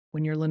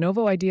When your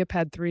Lenovo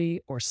IdeaPad 3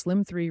 or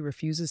Slim 3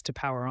 refuses to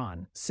power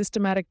on,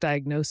 systematic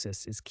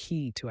diagnosis is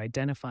key to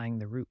identifying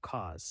the root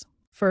cause.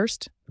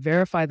 First,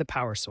 verify the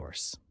power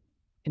source.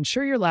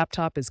 Ensure your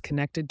laptop is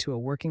connected to a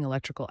working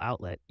electrical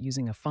outlet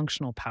using a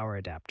functional power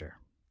adapter.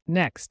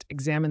 Next,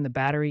 examine the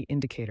battery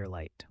indicator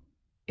light.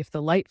 If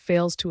the light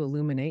fails to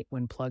illuminate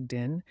when plugged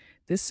in,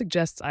 this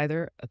suggests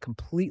either a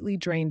completely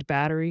drained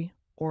battery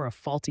or a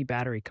faulty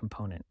battery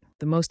component.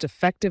 The most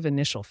effective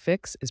initial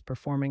fix is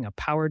performing a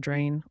power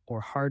drain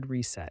or hard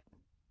reset.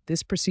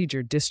 This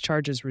procedure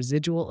discharges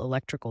residual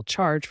electrical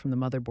charge from the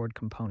motherboard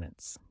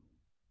components.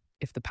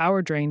 If the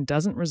power drain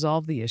doesn't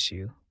resolve the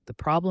issue, the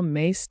problem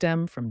may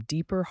stem from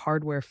deeper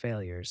hardware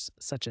failures,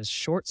 such as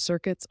short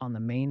circuits on the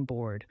main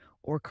board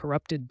or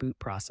corrupted boot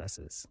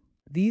processes.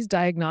 These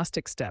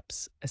diagnostic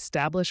steps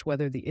establish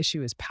whether the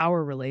issue is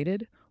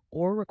power-related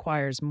or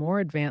requires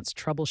more advanced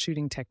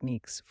troubleshooting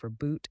techniques for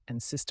boot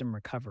and system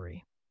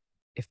recovery.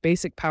 If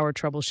basic power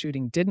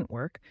troubleshooting didn't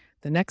work,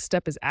 the next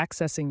step is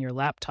accessing your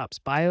laptop's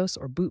BIOS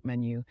or boot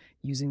menu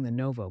using the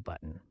Novo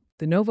button.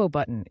 The Novo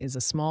button is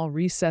a small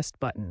recessed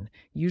button,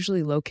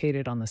 usually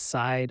located on the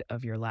side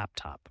of your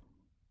laptop.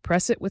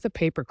 Press it with a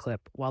paperclip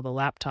while the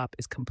laptop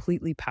is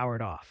completely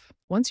powered off.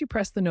 Once you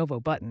press the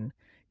Novo button,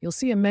 you'll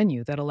see a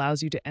menu that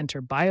allows you to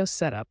enter BIOS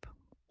setup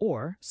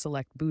or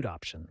select boot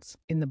options.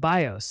 In the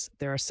BIOS,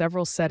 there are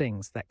several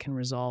settings that can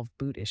resolve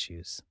boot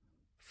issues.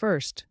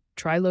 First,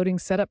 try loading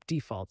setup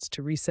defaults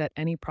to reset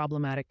any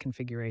problematic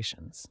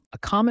configurations. A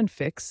common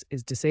fix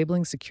is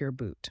disabling Secure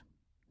Boot.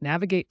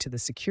 Navigate to the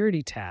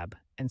Security tab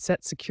and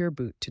set Secure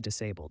Boot to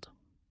Disabled.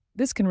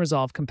 This can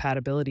resolve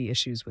compatibility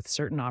issues with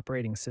certain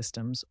operating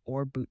systems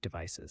or boot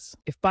devices.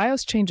 If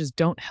BIOS changes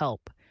don't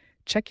help,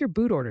 check your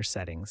boot order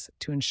settings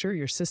to ensure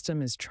your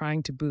system is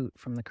trying to boot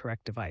from the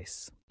correct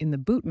device. In the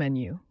boot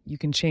menu, you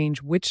can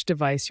change which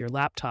device your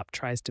laptop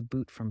tries to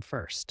boot from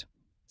first.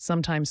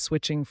 Sometimes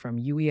switching from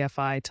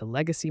UEFI to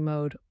legacy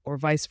mode or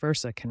vice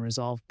versa can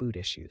resolve boot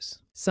issues.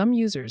 Some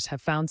users have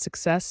found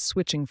success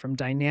switching from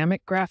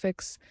dynamic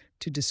graphics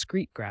to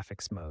discrete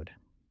graphics mode.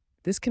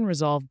 This can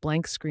resolve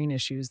blank screen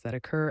issues that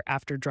occur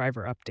after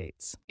driver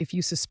updates. If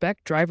you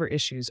suspect driver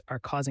issues are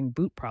causing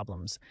boot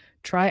problems,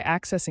 try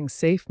accessing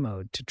Safe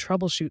Mode to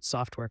troubleshoot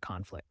software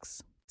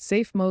conflicts.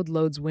 Safe Mode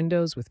loads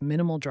Windows with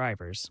minimal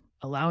drivers,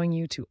 allowing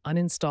you to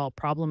uninstall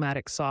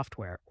problematic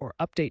software or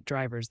update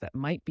drivers that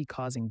might be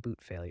causing boot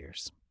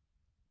failures.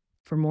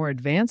 For more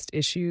advanced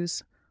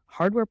issues,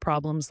 hardware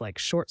problems like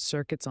short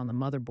circuits on the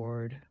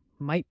motherboard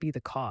might be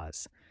the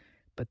cause,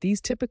 but these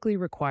typically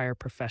require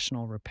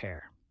professional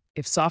repair.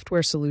 If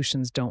software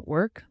solutions don't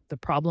work, the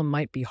problem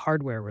might be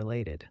hardware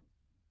related.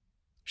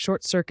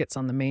 Short circuits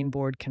on the main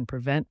board can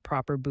prevent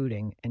proper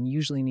booting and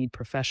usually need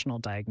professional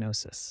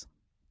diagnosis.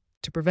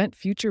 To prevent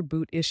future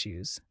boot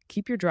issues,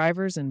 keep your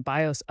drivers and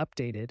BIOS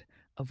updated,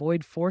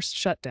 avoid forced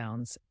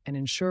shutdowns, and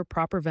ensure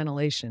proper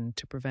ventilation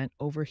to prevent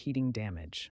overheating damage.